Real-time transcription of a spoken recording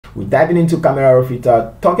we're diving into Camera Raw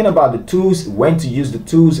Filter, talking about the tools, when to use the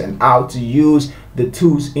tools, and how to use the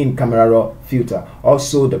tools in Camera Raw Filter.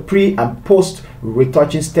 Also, the pre and post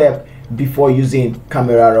retouching step before using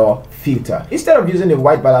Camera Raw Filter. Instead of using the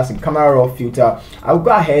white balance in Camera Raw Filter, I'll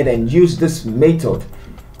go ahead and use this method,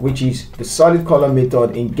 which is the solid color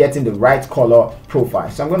method, in getting the right color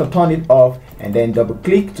profile. So I'm going to turn it off and then double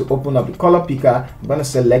click to open up the color picker. I'm going to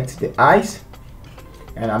select the eyes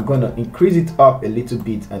and I'm going to increase it up a little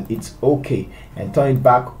bit, and it's okay, and turn it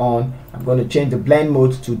back on. I'm going to change the blend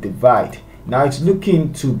mode to divide. Now it's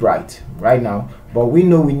looking too bright right now, but we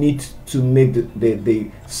know we need to make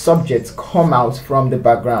the subject come out from the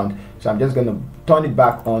background. So I'm just going to turn it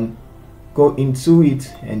back on, go into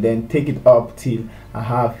it, and then take it up till I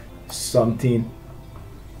have something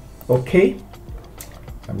okay.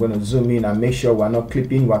 I'm going to zoom in and make sure we're not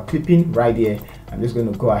clipping. We're clipping right here. I'm just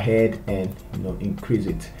going to go ahead and increase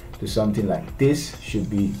it to something like this. Should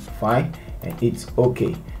be fine, and it's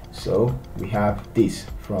okay. So we have this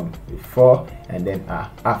from before and then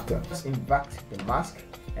after. Let's invert the mask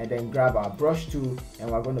and then grab our brush tool,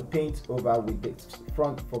 and we're going to paint over with the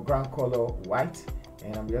front foreground color white,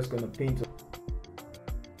 and I'm just going to paint.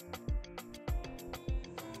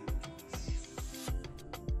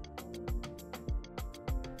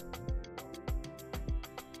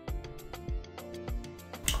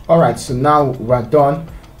 Alright, so now we're done,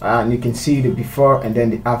 and you can see the before and then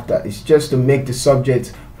the after. It's just to make the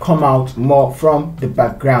subject come out more from the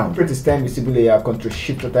background. Create a stand visible layer, Ctrl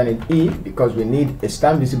Shift Alternate E, because we need a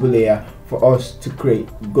stand visible layer for us to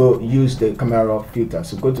use the Camera Raw Filter.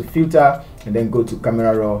 So go to Filter and then go to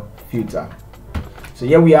Camera Raw Filter. So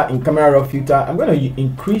here we are in Camera Raw Filter. I'm going to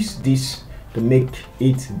increase this to make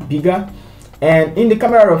it bigger. And in the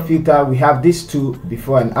Camera Raw Filter, we have these two,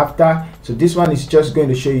 before and after. So this one is just going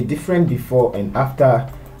to show you different before and after,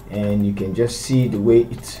 and you can just see the way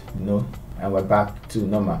it's, and we're back to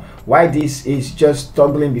normal. Why this is just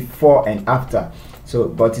toggling before and after. So,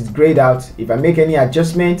 but it's grayed out. If I make any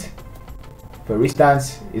adjustment, for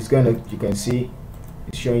instance, it's gonna, you can see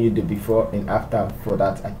it's showing you the before and after for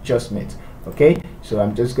that adjustment. Okay, so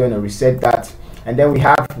I'm just going to reset that, and then we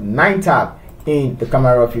have 9 tab in the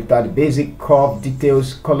Camera Raw Filter: the basic, curve,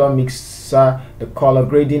 details, color mixer, the color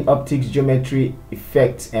grading, optics, geometry,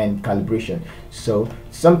 effects, and calibration. So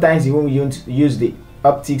sometimes you won't use the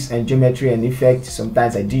optics and geometry and effects.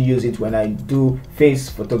 Sometimes I do use it when I do face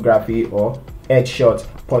photography or headshot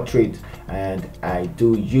portrait, and I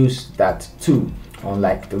do use that too,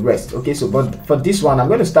 unlike the rest. Okay, so but for this one I'm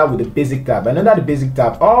going to start with the basic tab, and under the basic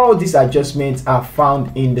tab, all these adjustments are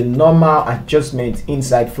found in the normal adjustments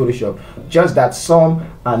inside Photoshop, just that some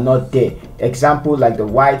are not there. Example like the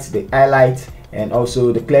white, the highlight, and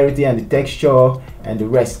also the clarity and the texture, and the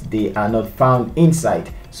rest, they are not found inside.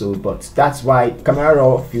 So but that's why Camera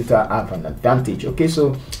Raw Filter have an advantage. Okay,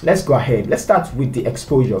 so let's go ahead. Let's start with the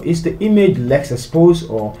exposure. Is the image less exposed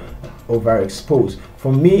or overexposed?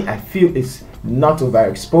 For me, I feel it's not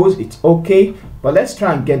overexposed, it's okay, but let's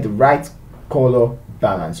try and get the right color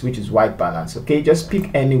balance, which is white balance. Okay, just pick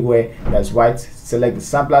anywhere that's white, select the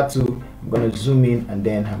sampler tool. I'm going to zoom in, and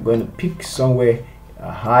then I'm going to pick somewhere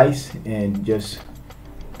highs and just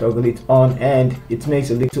toggle it on, and it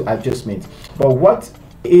makes a little adjustment. But what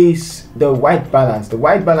is the white balance? The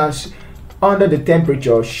white balance under the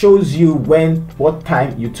temperature shows you what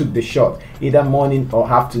time you took the shot, either morning or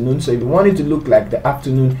afternoon. So if you want it to look like the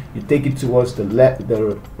afternoon, you take it towards the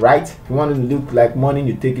right. If you want it to look like morning,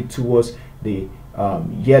 you take it towards the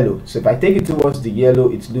yellow. So if I take it towards the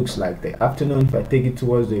yellow, it looks like the afternoon. If I take it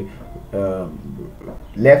towards the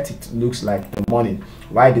left, it looks like the morning.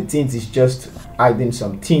 Why? The tint is just adding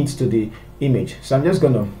some tint to the image. So I'm just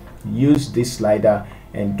gonna use this slider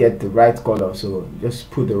and get the right color. So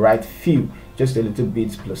just put the right hue, just a little bit,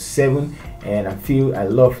 +7, and I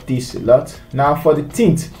love this a lot. Now for the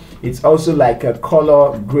tint, it's also like a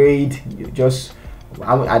color grade.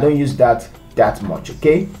 I don't use that much.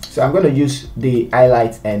 Okay, so I'm going to use the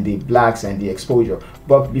highlights and the blacks and the exposure,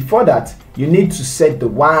 but before that you need to set the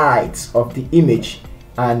whites of the image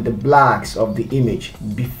and the blacks of the image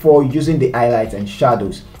before using the highlights and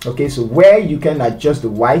shadows. Okay, so where you can adjust the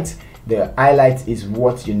white, the highlight is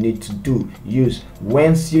what you need to use.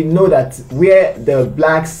 Once you know that where the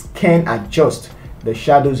blacks can adjust, the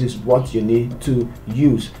shadows is what you need to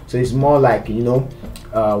use. So it's more like,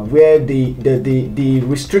 where the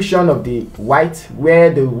restriction of the white, where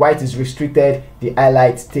the white is restricted, the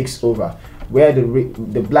highlight takes over. Where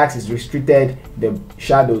the blacks is restricted, the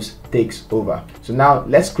shadows takes over. So now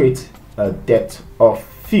let's create a depth of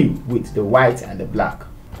field with the white and the black.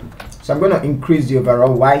 So I'm going to increase the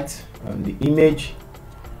overall white on the image,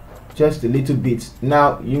 just a little bit.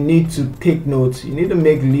 Now you need to take notes, you need to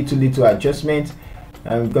make little adjustments.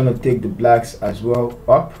 I'm gonna take the blacks as well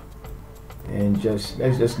up, and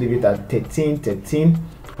let's just leave it at 13.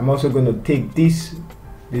 I'm also going to take this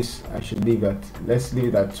I should leave at, let's leave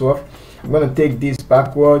it at 12. I'm going to take this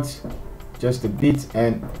backwards just a bit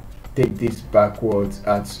and take this backwards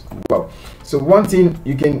as well. So one thing,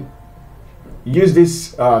 you can use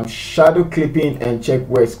this shadow clipping and check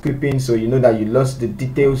where it's clipping, so you know that you lost the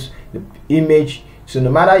details, the image. So no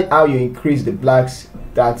matter how you increase the blacks,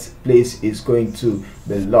 that place is going to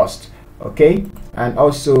be lost. Okay, and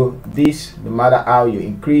also this, no matter how you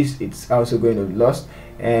increase, it's also going to be lost.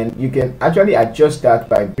 And you can actually adjust that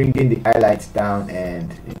by bringing the highlights down,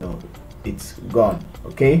 and you know it's gone.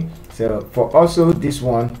 Okay, so for also this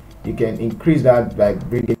one, you can increase that by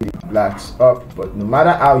bringing the blacks up, but no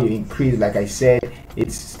matter how you increase, like I said,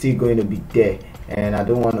 it's still going to be there. And I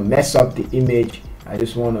don't want to mess up the image, I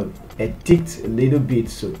just want to edit a little bit,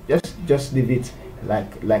 so just leave it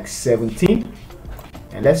like 17,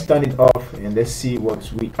 and let's turn it off and let's see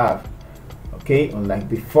what we have. Okay, unlike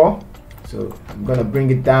before. So I'm gonna bring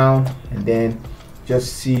it down and then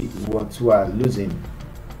just see what we are losing.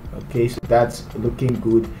 Okay, so that's looking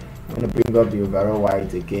good. I'm gonna bring up the overall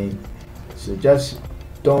white again. So just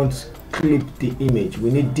don't clip the image, we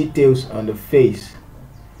need details on the face.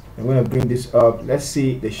 I'm gonna bring this up, let's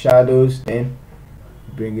see the shadows, then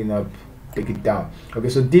bring it up, take it down. Okay,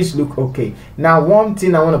 so this look okay. Now one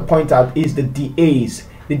thing I want to point out is the DAs.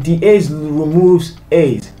 The DAs removes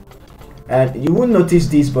A's, and you won't notice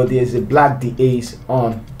this, but there's a black DAs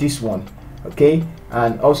on this one. Okay,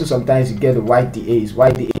 and also sometimes you get the white DAs.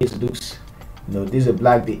 White DAs looks, you know, this is a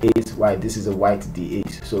black DAs, white, this is a white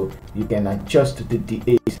DAs. So you can adjust the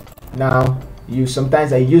DAs. Now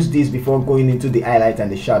sometimes I use this before going into the highlight and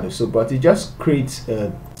the shadow, so but it just creates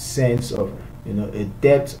a sense of, you know, a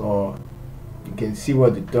depth, or you can see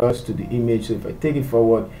what it does to the image. So if I take it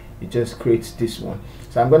forward, it just creates this one.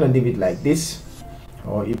 So I'm going to leave it like this,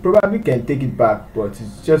 or you probably can take it back, but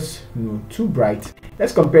it's just, you know, too bright.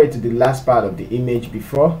 Let's compare it to the last part of the image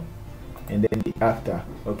before and then the after.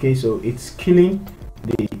 Okay, so it's killing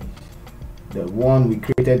the one we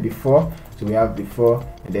created before. So we have before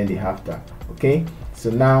and then the after. Okay, so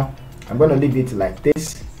now I'm going to leave it like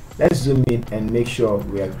this. Let's zoom in and make sure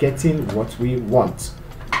we are getting what we want.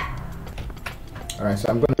 All right, so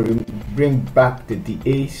I'm going to bring back the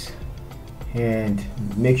DAs and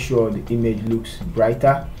make sure the image looks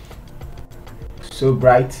brighter, so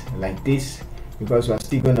bright like this, because we're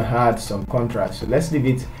still going to add some contrast. So let's leave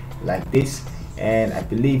it like this, and I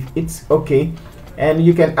believe it's okay. And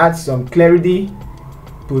you can add some clarity,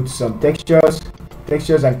 put some textures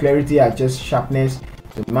and clarity are just sharpness.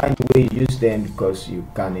 So mind the way you use them, because you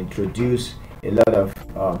can introduce a lot of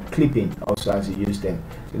clipping also as you use them.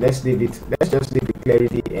 So let's just leave the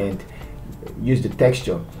clarity and use the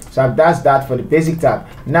texture. So that's that for the basic tab.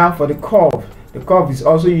 Now for the curve is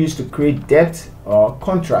also used to create depth or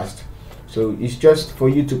contrast. So it's just for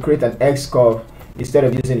you to create an X curve instead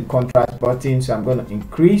of using the contrast button. So I'm going to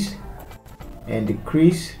increase and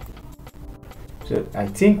decrease. So I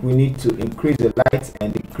think we need to increase the light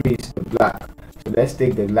and decrease the black. So let's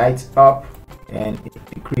take the lights up and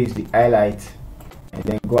decrease the highlight, and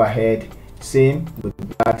then go ahead, same with the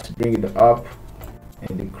blacks, bring it up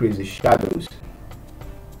and decrease the shadows,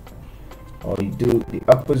 or you do the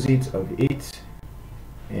opposite of it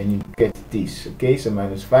and you get this. Okay, so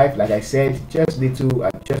 -5, like I said, just little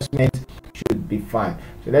adjustment should be fine.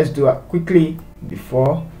 So let's do it quickly,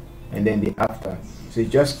 before and then the after. So it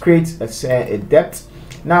just creates a depth.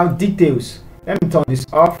 Now details, let me turn this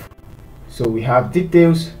off. So we have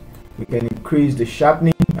details, we can increase the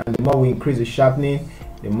sharpening, and the more we increase the sharpening,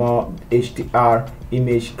 the more HDR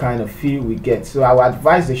image kind of feel we get. So I would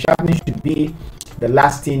advise the sharpening should be the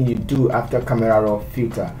last thing you do after Camera Raw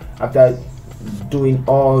Filter, after doing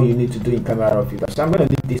all you need to do in Camera Raw Filter. So I'm going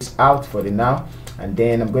to leave this out for the now, and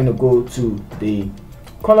then I'm going to go to the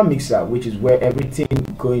color mixer, which is where everything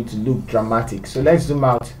is going to look dramatic. So let's zoom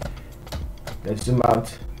out,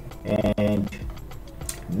 and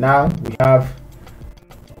now we have,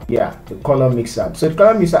 yeah, the color mixer. So the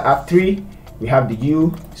color mixer have 3. We have the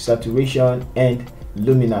hue, saturation, and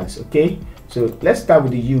luminance. Okay, so let's start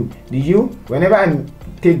with the hue. The hue, whenever I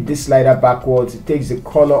take this slider backwards, it takes the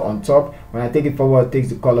color on top. When I take it forward, it takes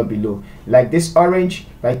the color below. Like this orange,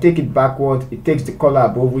 if I take it backward, it takes the color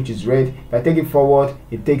above, which is red. If I take it forward,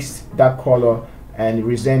 it takes that color and it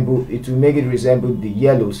will make it resemble the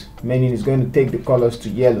yellows, meaning it's going to take the colors to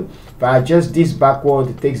yellow. If I adjust this backward,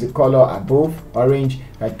 it takes the color above, orange.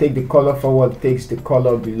 If I take the color forward, it takes the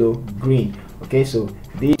color below, green. Okay, so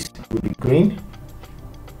this will be green.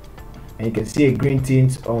 and you can see a green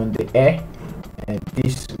tint on the air, and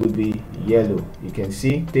this will be yellow. You can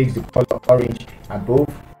see takes the color orange above,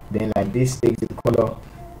 then like this takes the color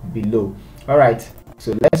below. All right,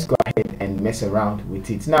 so let's go ahead and mess around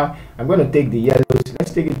with it. Now I'm going to take the yellows,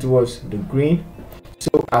 let's take it towards the green,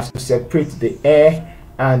 so as to separate the air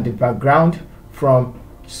and the background from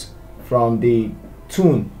the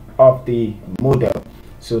tone of the model.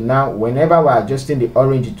 So now whenever we're adjusting the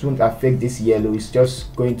orange, it won't affect this yellow, it's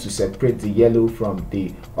just going to separate the yellow from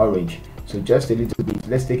the orange. So just a little bit,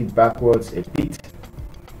 let's take it backwards a bit,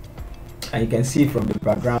 and you can see from the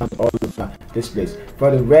background all over this place.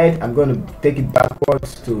 For the red, I'm going to take it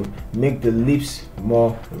backwards to make the lips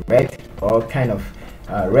more red, or kind of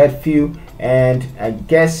red feel. And I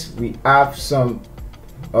guess we have some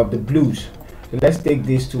of the blues, so let's take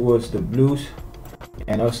this towards the blues,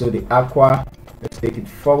 and also the aqua. Let's take it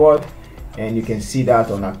forward, and you can see that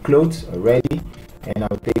on our clothes already. And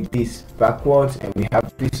I'll take this backwards, and we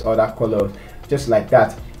have this other color just like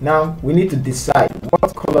that. Now we need to decide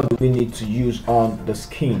what color do we need to use on the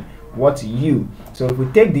skin, what hue. So if we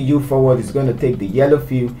take the hue forward, it's going to take the yellow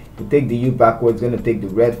feel. If we take the hue backwards, it's going to take the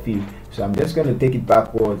red feel. So I'm just going to take it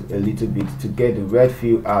backwards a little bit to get the red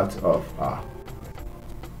feel out of our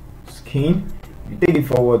skin. If you take it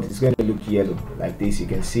forward, it's going to look yellow like this, you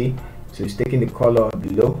can see. So it's taking the color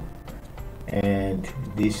below, and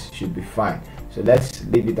this should be fine. So let's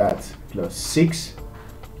leave it at +6.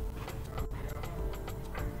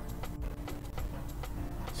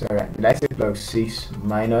 Sorry, did I say +6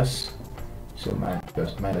 minus? So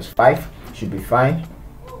 -5 should be fine.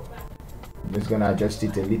 I'm just gonna adjust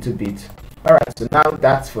it a little bit. All right, so now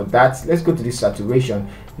that's for that. Let's go to the saturation.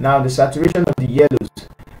 Now the saturation of the yellows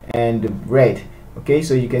and the red. Okay,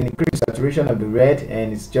 so you can increase the saturation of the red,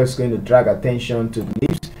 and it's just going to drag attention to the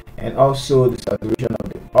lips, and also the saturation of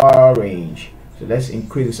the orange. So let's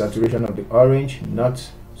increase the saturation of the orange,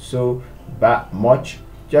 not so much,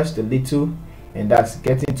 just a little, and that's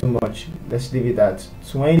getting too much. Let's leave it at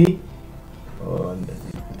 20 or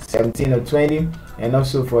 17 or 20. And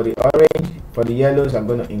also for the orange, for the yellows, I'm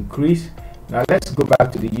going to increase. Now let's go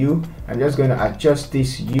back to the hue. I'm just going to adjust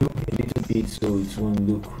this hue a little bit so it won't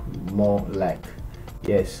look more like,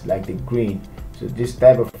 yes, like the green. So this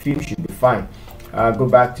type of hue should be fine. Go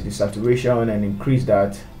back to the saturation and increase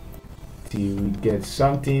that till we get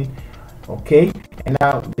something. Okay, and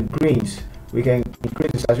now the greens, we can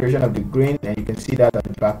increase the saturation of the green, and you can see that at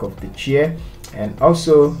the back of the chair. And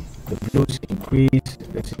also the blues increase.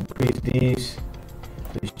 Let's increase this.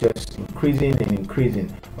 So it's just increasing and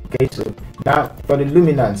increasing. Okay, so now for the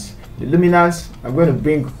luminance, I'm going to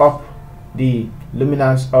bring up the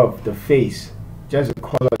luminance of the face, just the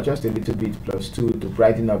color, just a little bit, +2 to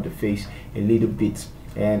brighten up the face a little bit,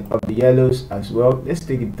 and of the yellows as well. Let's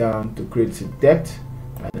take it down to create some depth,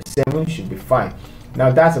 and 7 should be fine.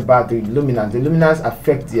 Now that's about the luminance. The luminance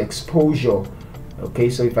affects the exposure. Okay,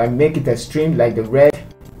 so if I make it extreme like the red,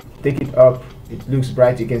 take it up, it looks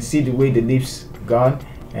bright. You can see the way the lips gone,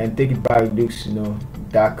 and take it back, it looks, you know,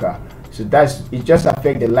 darker. So that's it, just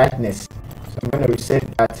affect the lightness. So I'm going to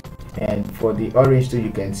reset that. And for the orange too,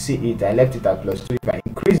 you can see it, I left it at +2. If I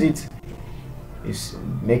increase it, it's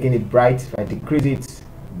making it bright. If I decrease it,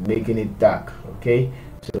 making it dark. Okay,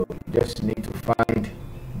 so you just need to find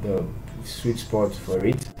the sweet spot for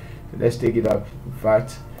it. So let's take it up. In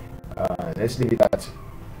fact, let's leave it at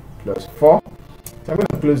 +4. So I'm going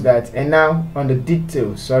to close that. And now on the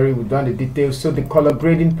details, sorry, we've done the details. So the color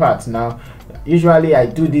grading part, now usually I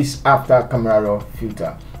do this after Camera Raw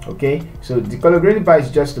filter. Okay, so the color grading part is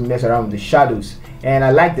just to mess around with the shadows, and I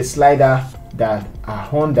like the slider that are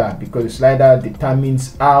Honda, because the slider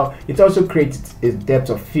determines how it also creates a depth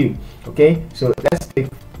of field. Okay, so let's take,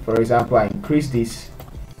 for example, I increase this,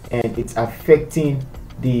 and it's affecting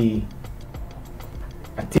the,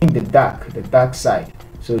 I think, the dark side.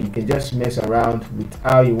 So you can just mess around with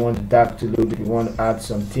how you want the dark to look. If you want to add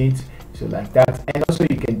some tint, so like that, and also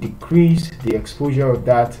you can decrease the exposure of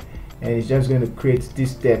that, and it's just going to create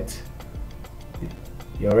this depth.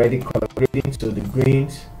 You're already color grading, so the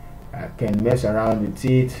greens, I can mess around with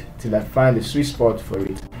it till I find the sweet spot for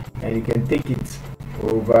it, and you can take it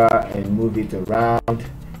over and move it around.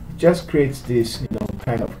 It just creates this, you know,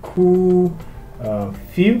 kind of cool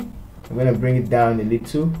feel. I'm going to bring it down a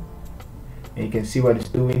little, and you can see what it's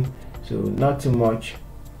doing. So not too much.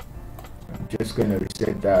 I'm just going to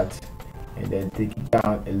reset that and then take it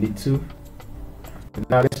down a little.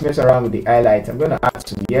 Now let's mess around with the highlight. I'm going to add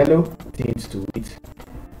some yellow tints to it,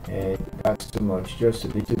 and that's too much, just a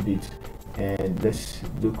little bit. And let's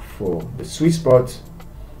look for the sweet spot.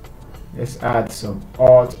 Let's add some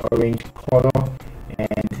hot orange color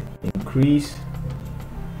and increase.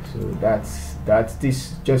 So that's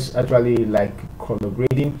this, just actually like color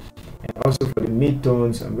grading. And also for the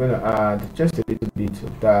midtones, I'm going to add just a little bit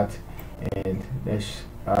of that, and let's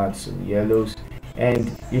add some yellows.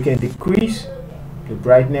 And you can decrease the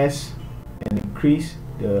brightness and increase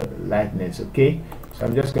the lightness. Okay, so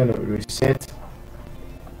I'm just going to reset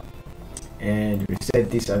and reset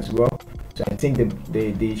this as well. So I think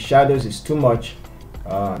the shadows is too much.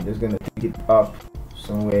 I'm just going to take it up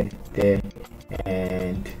somewhere there,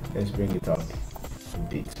 and let's bring it up a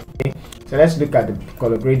bit. Okay, so let's look at the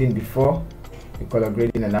color grading before the color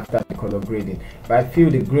grading and after the color grading. But I feel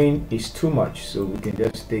the green is too much, so we can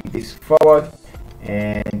just take this forward,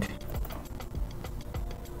 and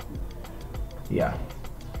yeah,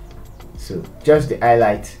 so just the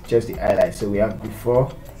highlight, so we have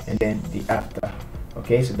before and then the after.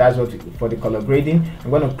 Okay, so that's what for the color grading.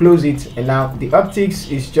 I'm going to close it, and now the optics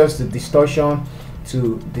is just the distortion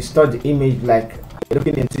to distort the image like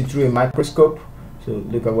looking into it through a microscope. So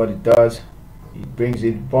look at what it does. It brings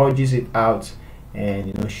it, bulges it out,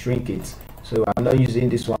 and shrink it. So I'm not using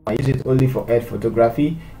this one, I use it only for air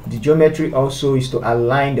photography. The geometry also is to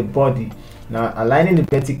align the body. Now aligning the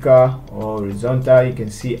vertical or horizontal, you can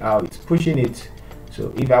see how it's pushing it.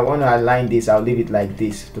 So if I want to align this, I'll leave it like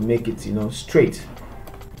this to make it straight,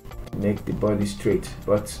 make the body straight.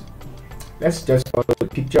 But let's just follow the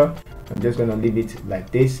picture. I'm just going to leave it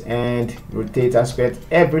like this, and rotate aspect,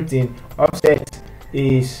 everything. Offset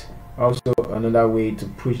is also another way to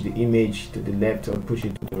push the image to the left or push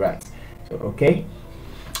it to the right. So okay,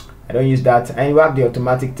 I don't use that. And you have the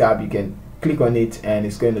automatic tab, you can click on it and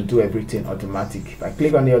it's going to do everything automatic. If I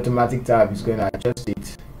click on the automatic tab, it's going to adjust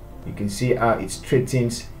it. You can see how it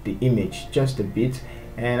straightens the image just a bit,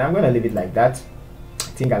 and I'm going to leave it like that. I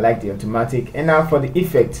think I like the automatic. And now for the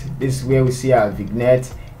effect, this is where we see our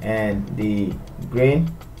vignette and the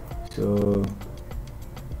grain. So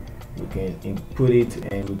we can input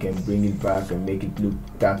it and we can bring it back and make it look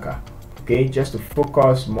darker. Okay, just to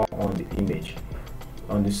focus more on the image,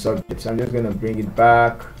 on the subject. So I'm just going to bring it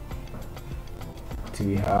back till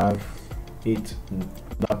we have it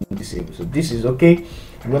not noticeable. So this is okay.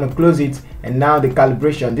 I'm going to close it, and now the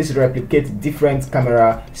calibration, this replicates different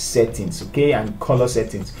camera settings, okay, and color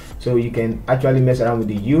settings. So you can actually mess around with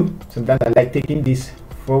the hue. Sometimes I like taking this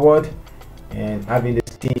forward and having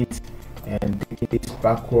this tint and taking this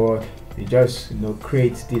backward. You just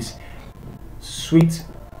create this sweet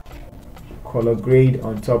color grade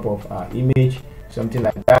on top of our image, something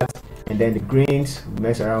like that. And then the grains,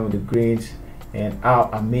 mess around with the grains, and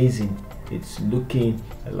how amazing it's looking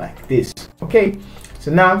like this. Okay,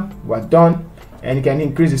 so now we're done, and you can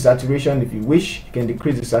increase the saturation if you wish. You can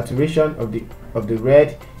decrease the saturation of the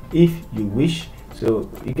red if you wish. So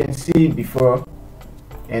you can see before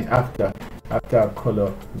and after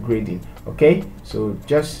color grading. Okay, so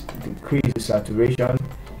just decrease the saturation.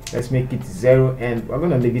 Let's make it 0, and we're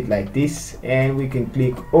going to leave it like this, and we can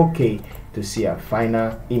click OK to see our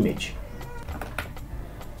final image.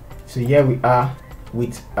 So here we are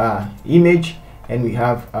with our image, and we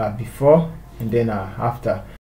have our before and then our after.